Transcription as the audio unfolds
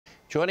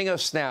Joining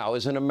us now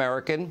is an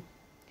American.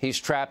 He's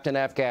trapped in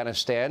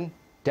Afghanistan,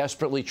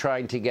 desperately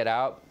trying to get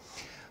out.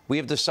 We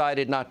have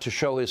decided not to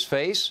show his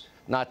face,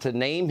 not to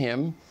name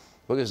him,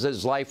 because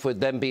his life would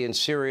then be in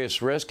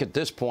serious risk at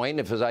this point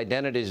if his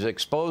identity is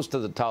exposed to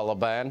the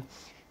Taliban.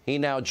 He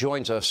now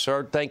joins us.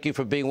 Sir, thank you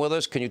for being with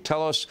us. Can you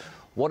tell us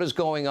what is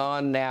going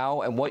on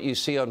now and what you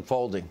see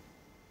unfolding?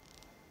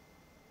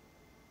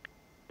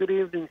 Good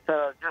evening,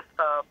 sir. Just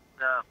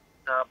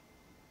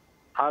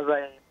as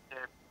I,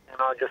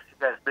 just you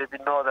guys maybe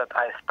know that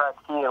I start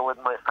here with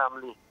my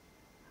family.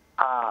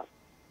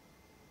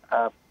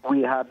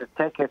 We had the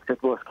tickets,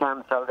 it was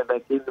cancelled, and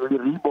again we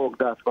revoked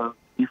that one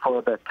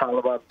before the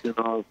Taliban,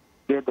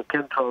 gave the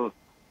control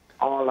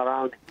all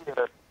around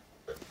here.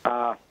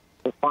 So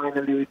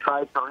finally we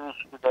tried to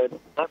reach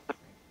them,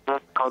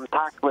 get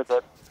contact with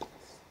them,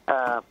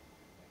 and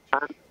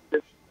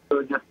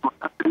so just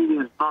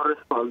previous no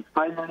response.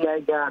 Finally I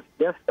got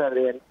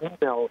yesterday an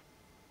email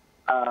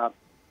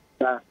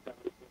that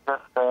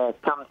just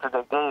come to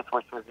the gate,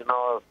 which was,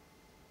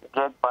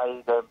 get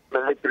by the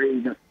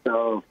military just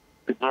to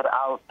get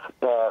out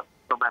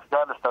from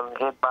Afghanistan and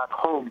get back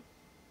home.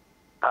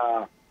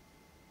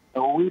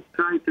 So we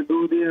tried to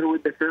go there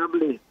with the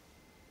family.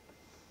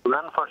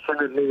 But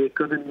unfortunately, we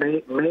couldn't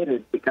made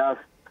it because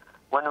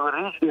when we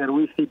reached there,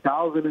 we see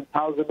thousands and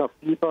thousands of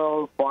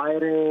people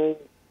firing.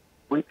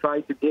 We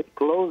tried to get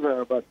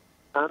closer, but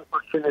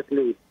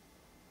unfortunately,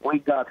 we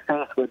got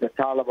faced with the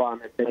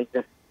Taliban, and they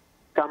just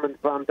come in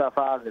front of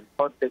us and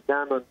put the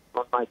gun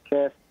on my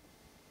chest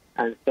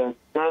and said,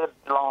 "Get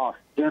lost,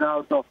 get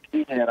out of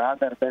here,"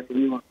 rather than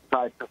we would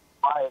try to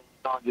fight.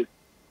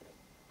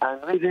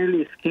 And we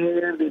really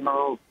scared,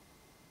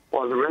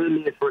 was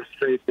really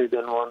frustrated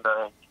and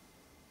wondering.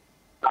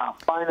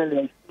 Finally,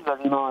 I see that,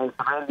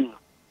 it's really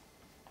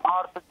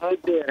hard to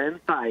get there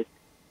inside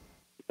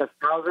because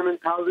thousands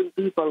and thousands of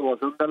people was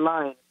on the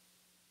line,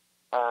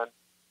 and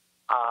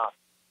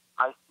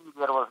I see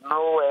there was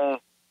no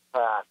way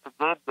to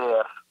get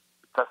there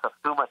because of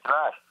too much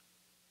rush.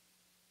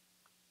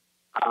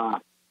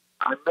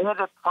 I made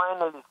it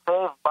finally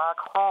safe back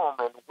home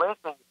and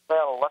waiting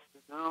still what to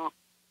do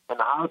and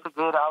how to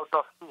get out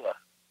of here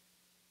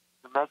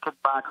to make it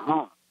back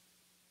home.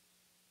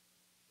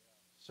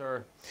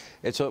 Sir,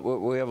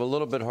 we have a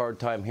little bit hard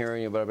time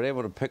hearing you, but I've been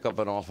able to pick up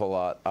an awful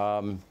lot.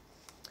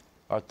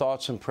 Our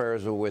thoughts and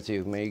prayers are with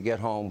you. May you get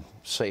home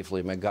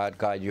safely. May God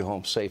guide you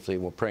home safely.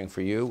 We're praying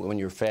for you and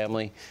your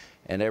family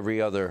and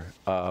every other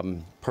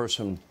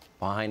person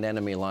behind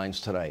enemy lines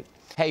tonight.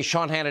 Hey,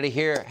 Sean Hannity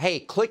here. Hey,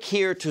 click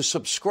here to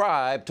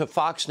subscribe to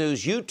Fox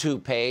News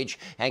YouTube page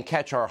and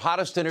catch our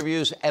hottest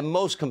interviews and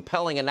most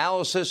compelling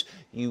analysis.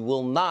 You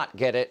will not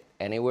get it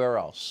anywhere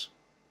else.